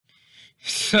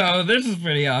So this is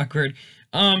pretty awkward.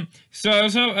 I'm in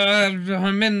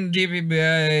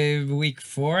DPBA week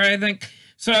 4, I think.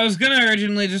 So I was gonna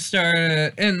originally just start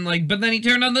it, and but then he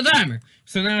turned on the timer.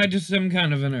 So now I just am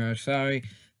kind of in a rush. Sorry,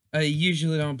 I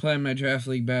usually don't play my draft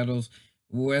league battles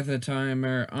with a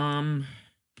timer.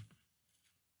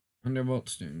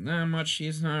 Underbolt's doing that much.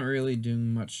 He's not really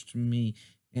doing much to me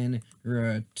in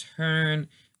return.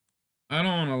 I don't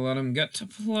want to let him get to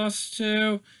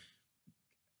 +2.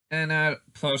 And at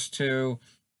 +2,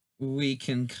 we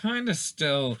can kind of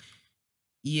still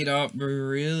eat up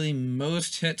really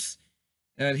most hits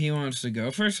that he wants to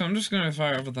go for. So I'm just going to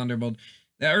fire up a Thunderbolt.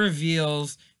 That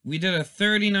reveals we did a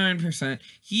 39%.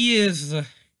 He is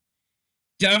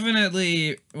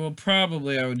definitely, well,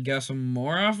 probably, I would guess, a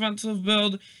more offensive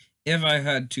build if I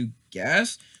had to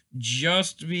guess,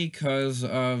 just because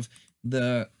of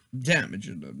the damage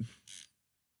it did.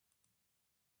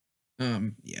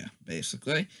 Yeah,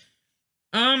 basically.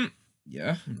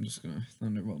 Yeah, I'm just gonna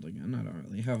Thunderbolt again. I don't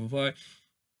really have a play.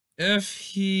 If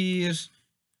he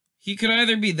could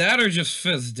either be that or just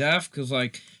Fizz Def, because,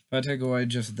 if I take away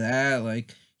just that,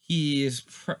 he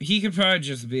could probably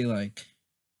just be, oh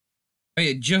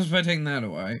yeah, just by taking that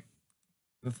away,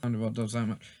 the Thunderbolt does that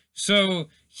much. So,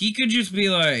 he could just be,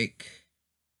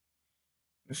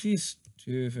 if he's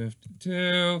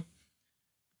 252...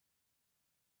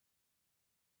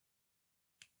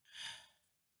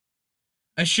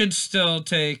 I should still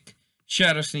take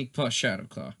Shadow Sneak plus Shadow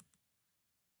Claw.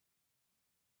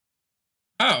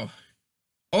 Oh.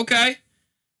 Okay.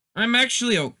 I'm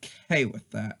actually okay with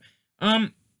that. I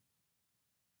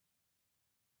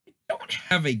don't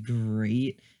have a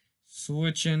great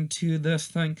switch into this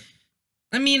thing.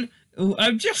 I mean,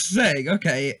 I'm just saying,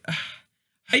 okay,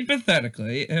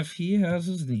 hypothetically, if he has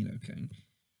his Nidoking,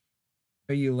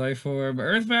 are you Life Orb,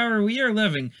 Earth Power, we are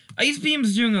living. Ice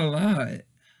Beam's doing a lot.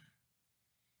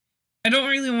 I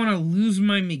don't really want to lose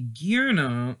my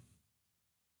Magearna.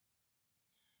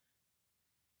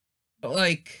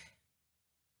 But,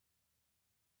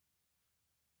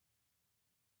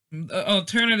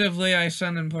 alternatively, I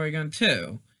send in Porygon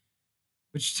 2,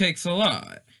 which takes a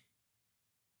lot.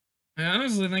 I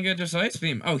honestly think I just Ice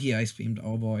Beam. Oh, he Ice Beamed.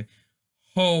 Oh, boy.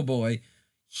 Oh, boy.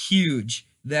 Huge.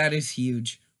 That is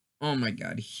huge. Oh, my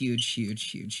God. Huge, huge,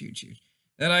 huge, huge, huge.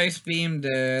 That Ice Beam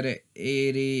did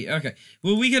 80. Okay.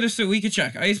 Well, we could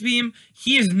check. Ice Beam,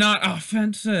 he is not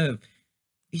offensive.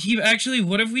 He actually,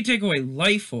 what if we take away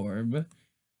Life Orb?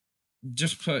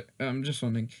 Just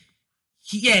wondering.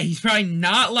 He's probably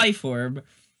not Life Orb.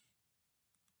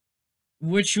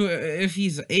 Which, if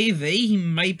he's AV, he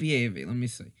might be AV. Let me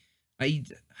see.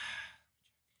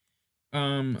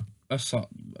 Assault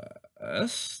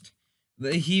Vest.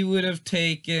 He would have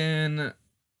taken...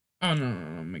 Oh,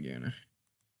 no, Magearna.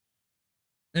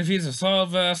 If he's Assault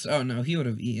Vest, oh, no, he would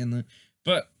have eaten it.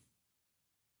 But...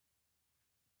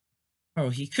 Oh,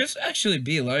 he could actually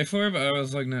be Life Orb. I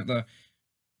was looking at the...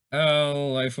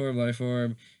 L, Life Orb, Life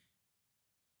Orb.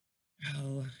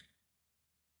 L...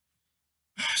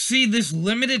 See, this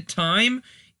limited time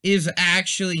is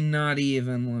actually not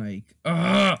even,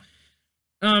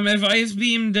 if Ice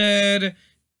Beam did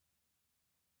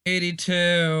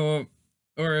 82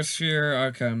 or a Sphere,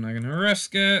 okay, I'm not gonna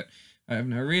risk it. I have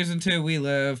no reason to. We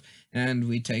live, and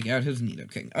we take out his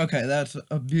Nidoking. Okay, that's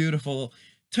a beautiful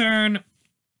turn.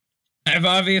 I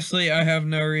have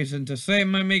no reason to save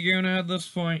my Magearna at this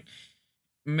point.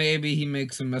 Maybe he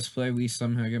makes a misplay, we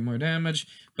somehow get more damage.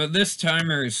 But this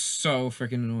timer is so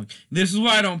freaking annoying. This is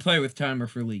why I don't play with timer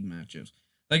for league matches.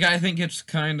 I think it's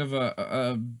kind of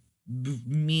a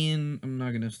mean... I'm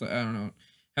not gonna... I don't know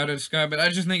how to describe it. I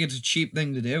just think it's a cheap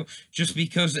thing to do. Just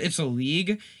because it's a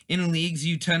league. In leagues,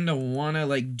 you tend to want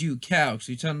to, do calcs.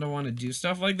 You tend to want to do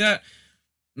stuff like that.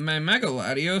 My Mega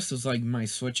Latios is, my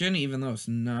switch-in, even though it's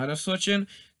not a switch-in.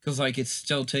 Because, it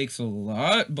still takes a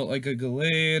lot. But, a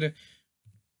Gallade...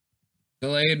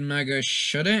 Mega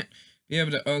shouldn't be able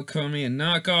to Okomi and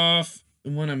knock off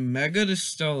when a Mega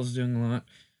Dispel is doing a lot.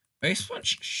 Ice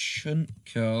Punch shouldn't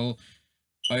kill.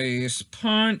 Ice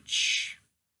Punch.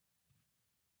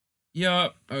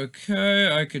 Yup,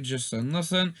 okay, I could just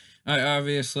listen. I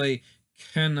obviously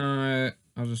cannot...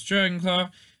 I'll just Dragon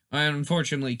Claw. I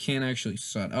unfortunately can't actually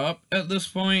set up at this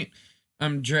point.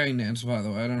 I'm Dragon Dance, by the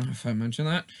way. I don't know if I mentioned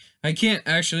that. I can't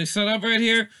actually set up right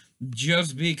here.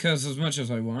 Just because as much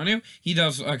as I want to, he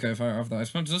does... Okay, fire off the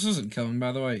Ice Punch. This isn't killing,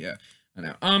 by the way. Yeah, I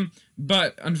know.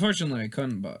 But unfortunately I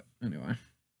couldn't, but anyway.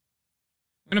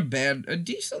 I'm in a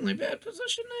decently bad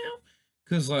position now.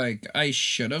 Because, I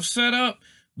should have set up,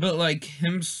 but,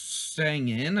 him staying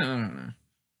in, I don't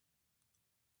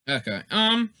know. Okay,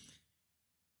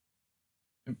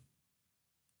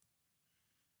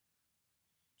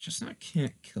 Just not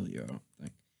can't kill you, I don't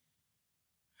think.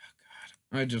 Oh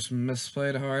god. I just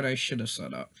misplayed hard. I should have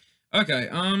set up. Okay,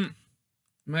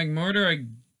 Magmortar, I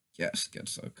guess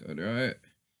gets so good, right?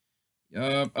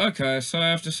 Yup. Okay, so I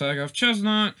have to sack off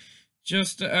Chestnut.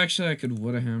 Just to, actually I could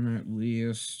Woodhammer at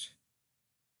least.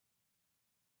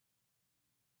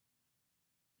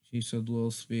 He said little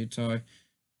speed tie.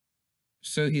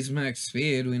 So he's max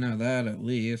speed, we know that at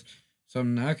least. So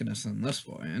I'm not gonna send this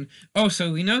boy in. Oh,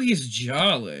 so we know he's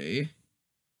jolly.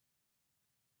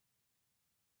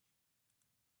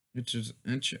 Which is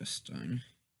interesting.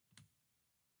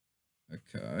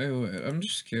 Okay, wait, I'm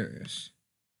just curious.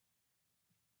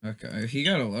 Okay, he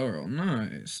got a low roll.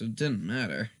 Nice. It didn't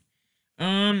matter.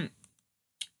 I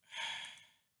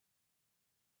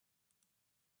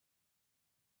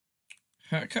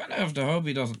kind of have to hope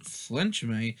he doesn't flinch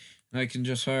me, and I can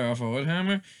just fire off a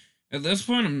Woodhammer. At this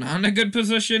point, I'm not in a good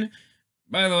position.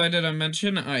 By the way, did I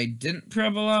mention I didn't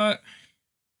prep a lot?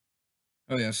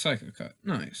 Oh yeah, Psycho Cut.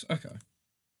 Nice, okay.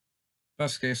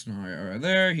 Best case scenario right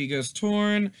there. He goes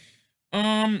Torn.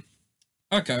 Okay,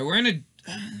 we're in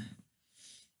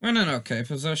an okay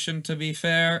position, to be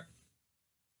fair.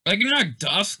 Ragnarok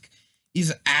Dusk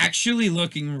is actually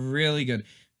looking really good.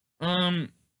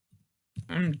 I'm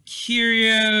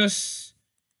curious.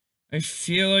 I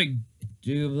feel like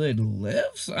Doublade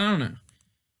lives? I don't know.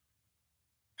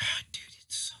 Dude,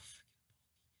 it's so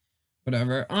freaking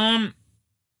whatever.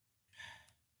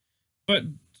 But,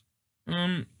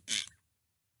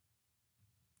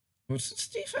 what's this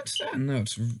defense then? No,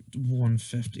 it's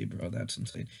 150, bro. That's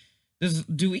insane.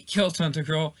 Do we kill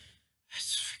Tentacruel?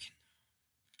 That's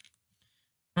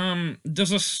freaking...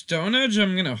 does a Stone Edge?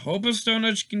 I'm gonna hope a Stone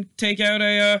Edge can take out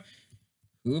a,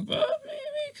 Hoopa,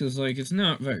 maybe? Because, like, it's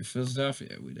not very fizzed off.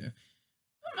 Yeah, we do.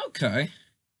 I'm okay.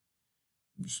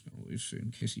 I'm just gonna leave it in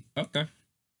case he... Okay. I'll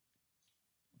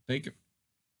take it.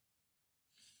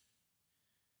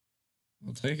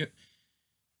 I'll take it.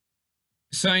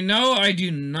 So I know I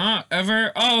do not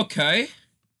ever... Oh, okay.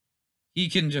 He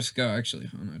can just go, actually,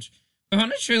 Honedge. But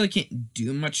Honedge really can't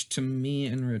do much to me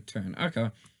in return.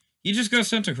 Okay. He just goes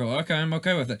Tentacruel. Okay, I'm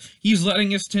okay with it. He's letting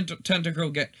his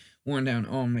Tentacruel get worn down.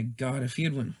 Oh my god, if he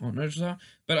had went Honedge though.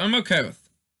 But I'm okay with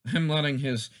him letting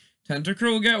his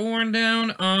Tentacruel get worn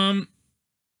down.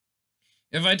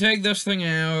 If I take this thing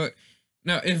out...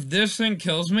 Now, if this thing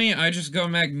kills me, I just go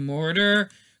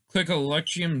Magmortar, click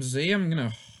Electrium Z. I'm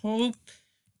gonna hope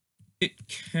it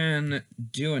can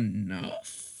do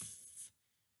enough.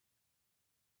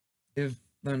 If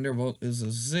Thunderbolt is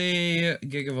a Z,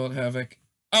 Gigavolt Havoc.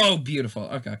 Oh, beautiful.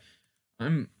 Okay.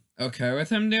 I'm okay with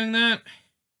him doing that.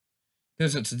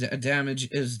 Because it's damage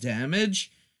is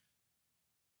damage.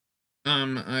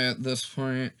 I at this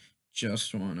point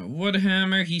just want a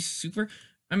Woodhammer. He's super...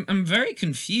 I'm very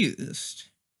confused.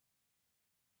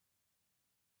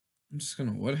 I'm just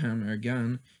gonna Woodhammer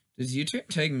again. Does U-turn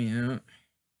take me out?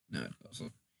 No, it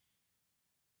doesn't.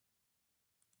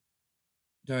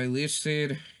 Do I Leech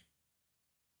Seed?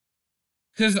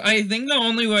 Because I think the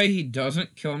only way he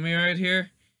doesn't kill me right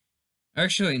here...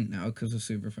 Actually, no, because the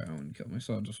super power wouldn't kill me,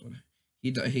 so I'll just...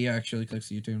 He actually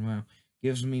clicks U-turn, wow.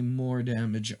 Gives me more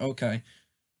damage. Okay.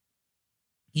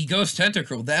 He goes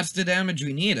Tentacruel. That's the damage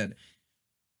we needed.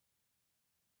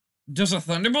 Does a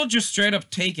Thunderbolt just straight up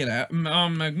take it out?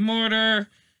 Magmortar.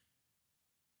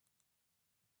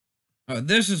 Oh,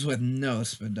 this is with no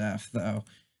Spadef, though.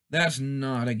 That's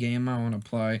not a game I want to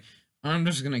play. I'm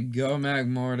just gonna go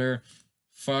Magmortar,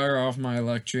 fire off my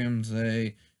Electrium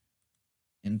Z,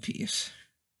 in peace.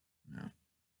 No.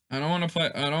 I don't want to play...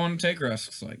 I don't want to take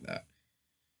risks like that.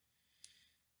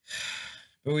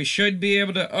 But we should be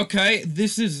able to... Okay,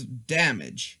 this is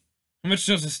damage. How much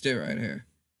does this do right here?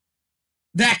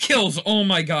 That kills! Oh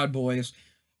my god, boys.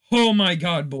 Oh my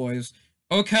god, boys.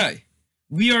 Okay.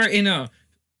 We are in a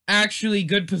actually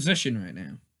good position right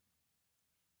now.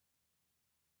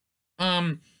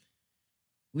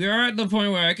 We are at the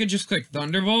point where I could just click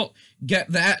Thunderbolt, get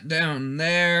that down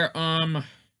there.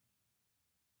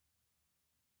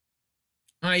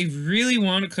 I really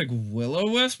want to click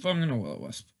Will-O-Wisp. I'm gonna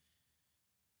Will-O-Wisp.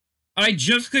 I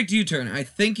just clicked U-turn. I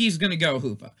think he's gonna go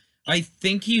Hoopa. I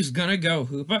think he's gonna go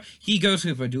Hoopa. He goes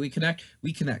Hoopa. Do we connect?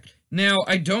 We connect. Now,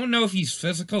 I don't know if he's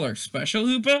physical or special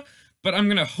Hoopa, but I'm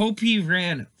gonna hope he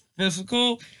ran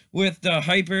physical with the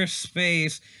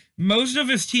hyperspace. Most of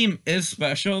his team is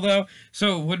special, though,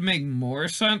 so it would make more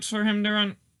sense for him to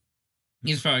run.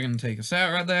 He's probably gonna take us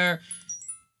out right there.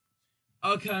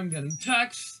 Okay, I'm getting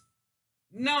text.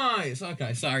 Nice.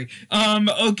 Okay, sorry.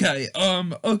 Okay.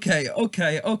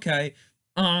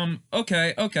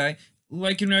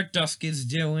 Lycanroc Dusk is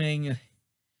doing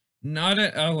not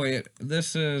a... Oh, wait.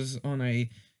 This is on a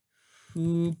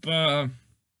Hoopa.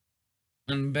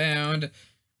 Unbound.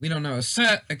 We don't know his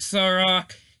set.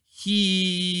 Exarok.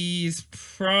 He's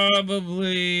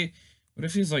probably... What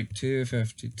if he's like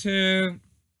 252?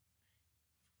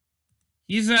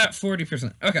 He's at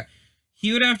 40%. Okay.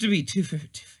 He would have to be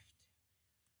 250.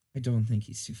 I don't think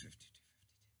he's 250.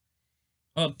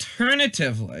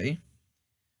 Alternatively,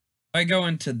 I go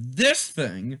into this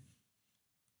thing,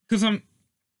 because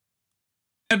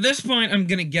at this point, I'm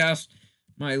going to guess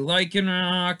my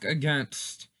Lycanroc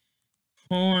against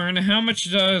Horn. How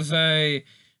much does a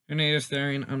Tornadus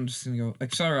Therian? I'm just going to go,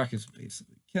 Exarok is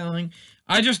basically killing.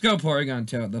 I just go Porygon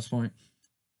 2 at this point.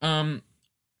 And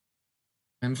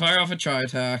fire off a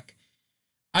Tri-Attack.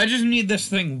 I just need this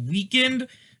thing weakened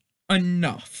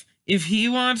enough. If he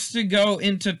wants to go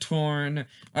into Torn,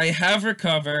 I have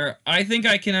Recover. I think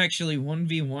I can actually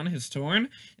 1v1 his Torn.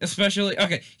 Especially...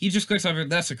 Okay, he just clicks over.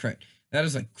 That's a crit. That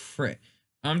is a crit.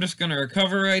 I'm just gonna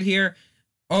Recover right here.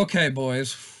 Okay,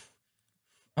 boys.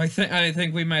 I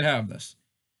think we might have this.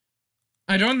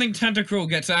 I don't think Tentacruel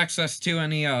gets access to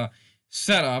any,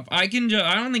 setup. I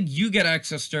don't think you get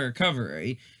access to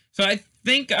Recovery. So I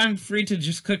think I'm free to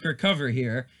just click Recover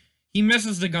here. He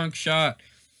misses the Gunk Shot.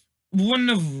 Wouldn't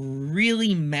have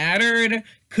really mattered,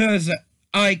 because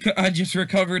I just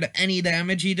recovered any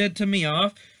damage he did to me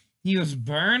off. He was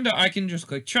burned. I can just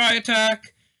click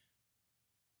Tri-Attack.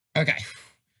 Okay.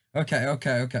 Okay.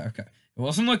 It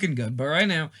wasn't looking good, but right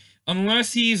now,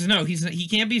 unless he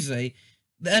can't be Z.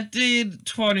 That did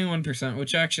 21%,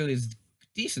 which actually is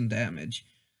decent damage.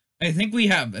 I think we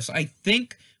have this. I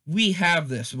think we have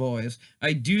this, boys.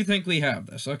 I do think we have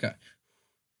this. Okay.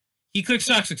 He clicks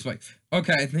Toxic Spike.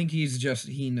 Okay, I think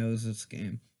he knows it's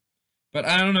game. But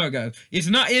I don't know, guys. It's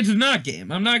not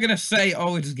game. I'm not gonna say,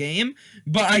 oh, it's game,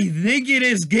 but I think it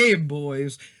is game,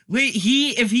 boys.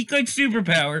 If he clicks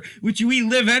Superpower, which we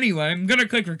live anyway, I'm gonna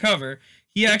click Recover.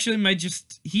 He actually might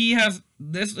just,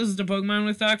 this is the Pokemon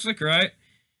with Toxic, right?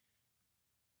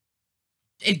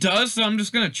 It does, so I'm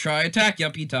just gonna Tri-Attack.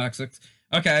 Yup, he Toxics.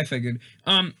 Okay, I figured.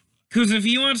 Because if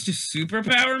he wants to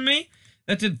Superpower me,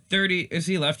 that did 30. Is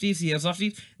he lefties? He has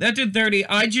lefties. That did 30.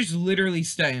 I just literally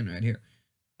stay in right here.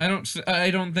 I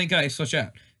don't think I switch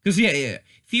out. Because, yeah.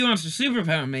 If he wants to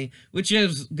Superpower me, which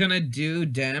is gonna do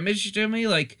damage to me,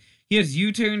 like, he has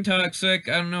U-turn Toxic.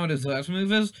 I don't know what his last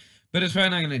move is, but it's probably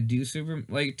not gonna do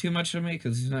too much to me,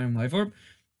 because he's not in Life Orb.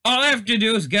 All I have to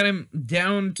do is get him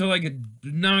down to, like, a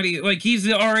naughty... Like, he's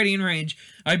already in range,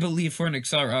 I believe, for an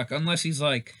Exarok, unless he's,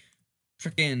 like,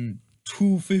 freaking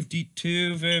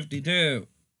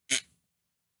 252.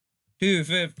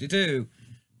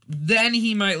 Then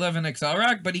he might live an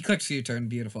Exarok, but he clicks U-turn.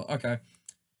 Beautiful. Okay.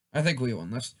 I think we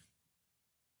won this.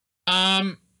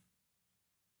 Yeah,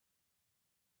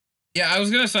 I was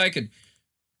gonna say I could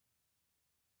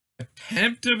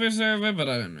attempt to preserve it, but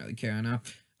I don't really care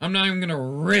enough. I'm not even gonna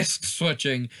risk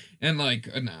switching and, like,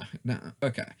 nah.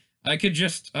 Okay. I could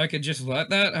just let my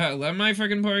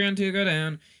freaking Porygon 2 go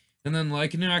down. And then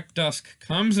Lycanroc Dusk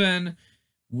comes in,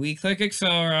 we click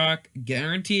Exarok,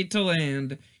 guaranteed to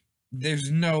land. There's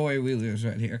no way we lose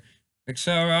right here.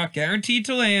 Exarok, guaranteed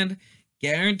to land,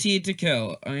 guaranteed to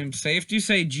kill. I am safe to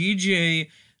say GG.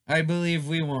 I believe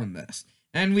we won this.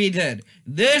 And we did.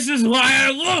 This is why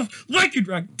I love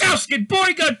Lycanroc Dusk and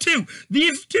Porygon 2.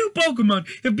 These two Pokemon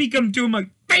have become two of my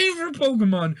favorite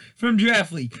Pokemon from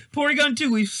Draft League. Porygon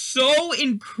 2 is so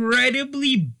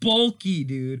incredibly bulky,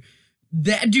 dude.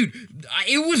 Dude,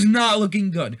 it was not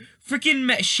looking good.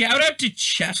 Freaking shout out to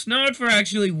Chestnut for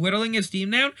actually whittling his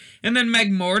team down. And then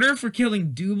Magmortar for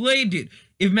killing Doublade. Dude,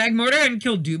 if Magmortar hadn't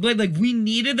killed Doublade, like, we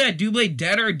needed that Doublade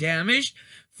dead or damaged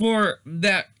for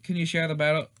that. Can you share the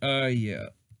battle?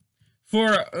 Yeah.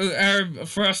 For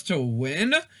us to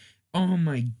win? Oh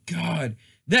my god.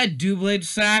 That Doublade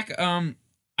sack, I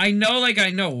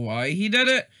know why he did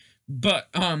it. But,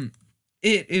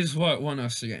 it is what won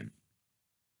us the game.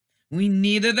 We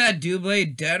needed that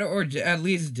Doublade dead or at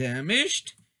least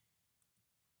damaged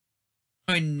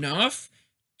enough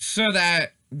so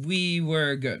that we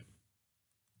were good.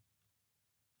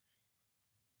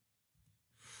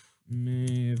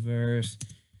 Me versus...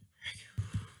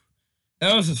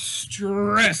 That was a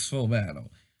stressful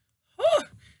battle.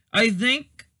 I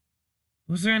think...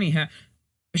 Was there any...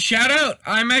 Shout out!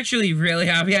 I'm actually really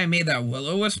happy I made that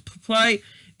Will-O-Wisp play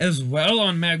as well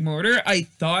on Magmortar. I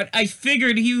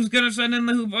figured he was gonna send in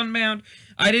the Hoop Unbound.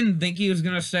 I didn't think he was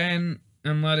gonna send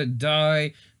and let it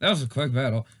die. That was a quick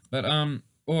battle. But,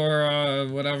 or,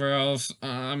 whatever else.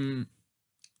 I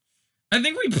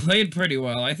think we played pretty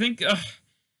well. I think,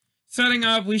 setting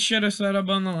up, we should have set up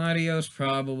on the Latios,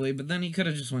 probably, but then he could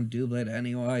have just went Doublade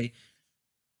anyway.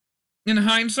 In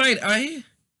hindsight,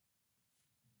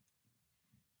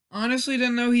 Honestly,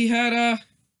 didn't know he had a...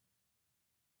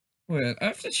 Wait, I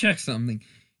have to check something.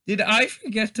 Did I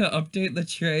forget to update the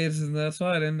trades, and that's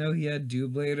why I didn't know he had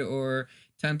Doublade or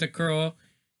Tentacruel?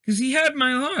 Because he had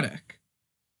Milotic.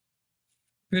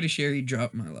 Pretty sure he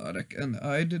dropped Milotic, and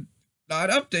I did not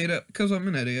update it, because I'm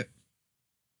an idiot.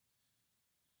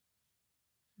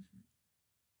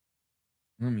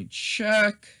 Let me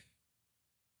check.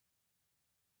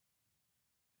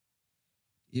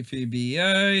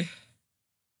 DPBA.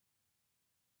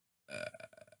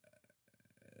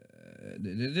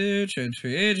 Transfer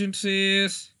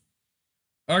agencies.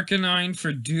 Arcanine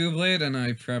for Doublade, and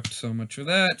I prepped so much for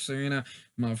that. Serena,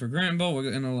 Mount for Granbull,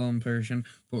 we're in a lone Persian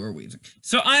for Weezing.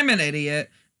 So I'm an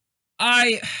idiot.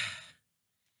 I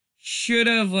should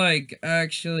have, like,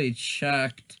 actually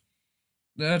checked.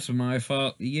 That's my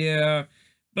fault. Yeah.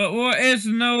 But well, it's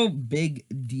no big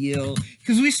deal.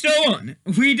 Because we still won.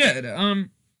 We did.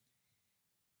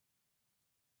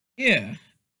 Yeah.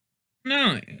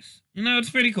 Nice. You know, it's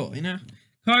pretty cool, you know?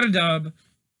 Caught a dub.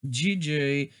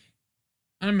 GG.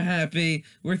 I'm happy.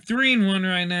 We're 3-1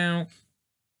 right now.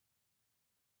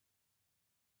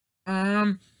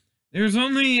 There's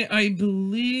only, I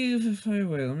believe, if I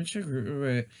wait, let me check.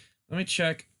 Wait, let me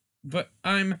check. But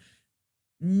I'm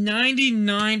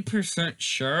 99%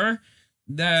 sure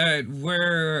that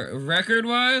we're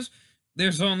record-wise,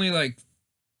 there's only like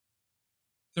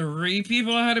 3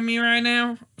 people ahead of me right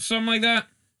now, something like that.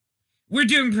 We're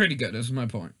doing pretty good, is my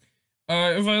point.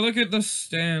 If I look at the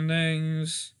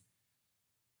standings,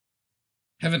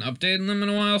 haven't updated them in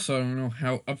a while, so I don't know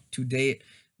how up to date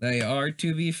they are,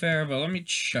 to be fair, but let me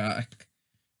check.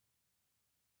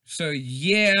 So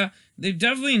yeah, they're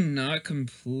definitely not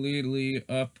completely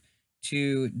up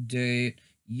to date.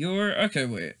 Okay,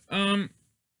 wait. I'm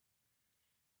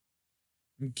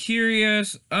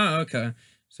curious. Oh, okay.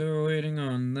 So we're waiting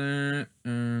on that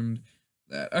and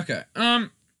that. Okay.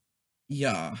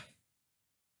 Yeah.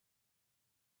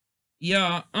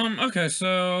 Yeah, okay,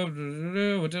 so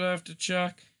what did I have to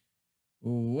check?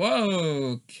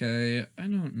 Whoa, okay. I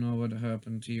don't know what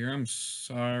happened here. I'm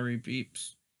sorry,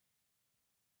 peeps.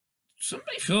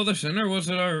 Somebody fill this in, or was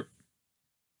it our...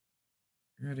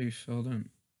 Already filled in.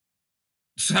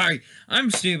 Sorry, I'm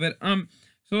stupid. So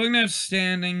looking at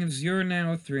standings, you're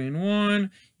now 3-1.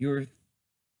 You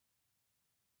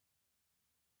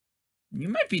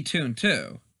might be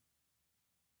 2-2.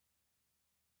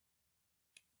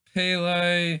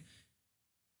 Pele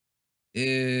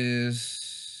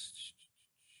is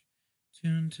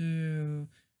 2-2.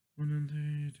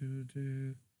 1-3,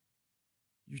 2-2.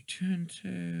 You're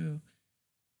 2-2.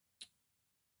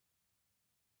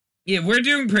 Yeah, we're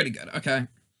doing pretty good. Okay. I'm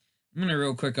gonna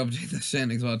real quick update the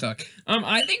standings while I talk.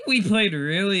 I think we played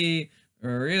really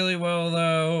well,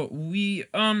 though. We,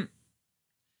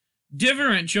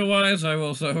 differential-wise, I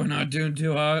will say we're not doing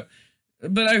too hot.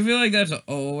 But I feel like that's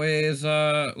always,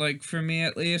 like, for me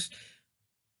at least.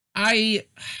 Because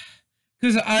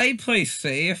I play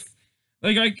safe.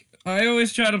 Like, I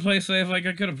always try to play safe. Like,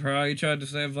 I could have probably tried to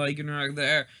save Lycanroc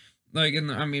there. Like,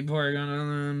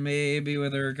 Porygon, maybe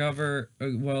with a recover,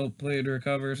 a well-played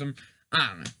recover or some. I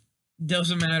don't know.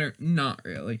 Doesn't matter. Not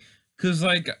really. Because,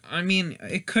 like,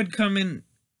 it could come in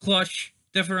clutch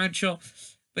differential.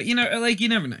 But, you know, like, you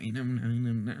never know. You never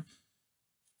know.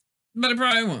 But it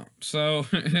probably won't. So,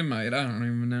 it might. I don't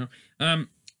even know.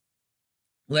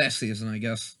 Last season, I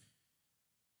guess,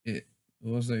 it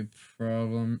was a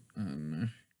problem. I don't know.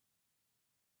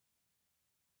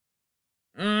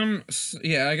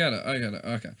 Yeah, I gotta,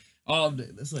 okay. I'll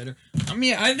update this later.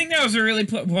 I think that was a really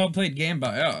well-played game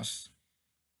by us.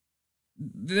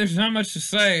 There's not much to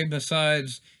say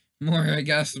besides more, I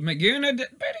guess. Maguna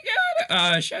did pretty good.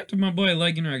 Shout out to my boy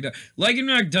Lycanroc.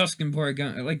 Lycanroc, Dusk, and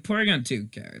Porygon. Like, Porygon 2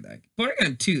 carried that.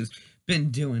 Porygon 2's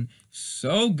been doing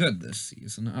so good this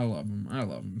season. I love him. I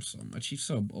love him so much. He's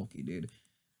so bulky, dude.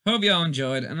 Hope y'all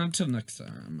enjoyed, and until next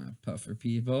time, puffer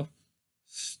people,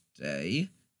 stay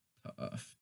puff.